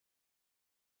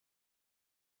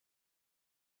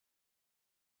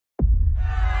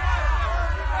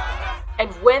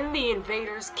And when the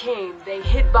invaders came, they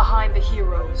hid behind the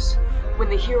heroes. When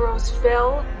the heroes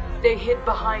fell, they hid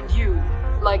behind you,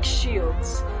 like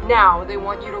shields. Now they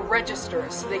want you to register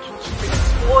so they can keep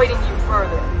exploiting you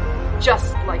further,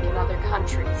 just like in other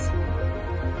countries.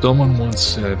 Someone once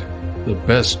said, the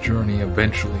best journey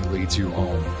eventually leads you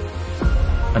home.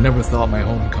 I never thought my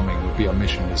homecoming would be a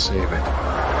mission to save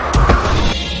it.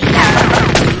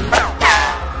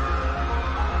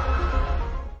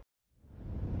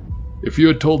 If you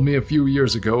had told me a few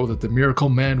years ago that the Miracle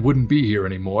Man wouldn't be here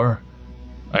anymore,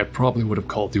 I probably would have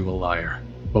called you a liar.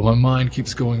 But my mind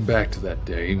keeps going back to that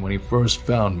day when he first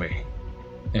found me,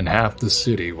 and half the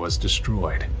city was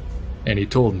destroyed. And he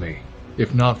told me,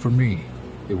 if not for me,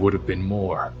 it would have been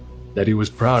more. That he was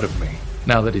proud of me,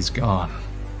 now that he's gone.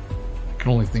 I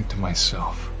can only think to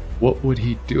myself, what would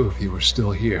he do if he were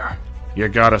still here? You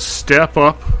gotta step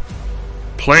up,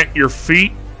 plant your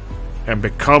feet, and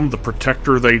become the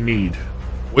protector they need.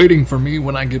 Waiting for me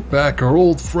when I get back are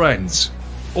old friends,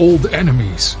 old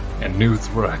enemies, and new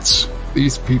threats.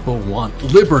 These people want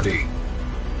liberty.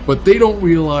 But they don't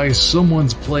realize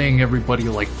someone's playing everybody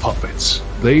like puppets.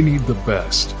 They need the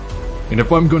best. And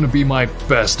if I'm gonna be my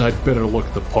best, I'd better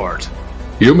look the part.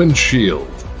 Human Shield,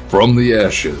 From the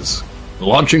Ashes.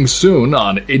 Launching soon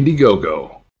on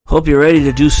Indiegogo. Hope you're ready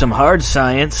to do some hard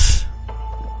science.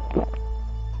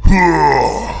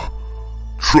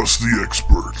 Trust the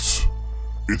experts.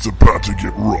 It's about to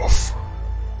get rough.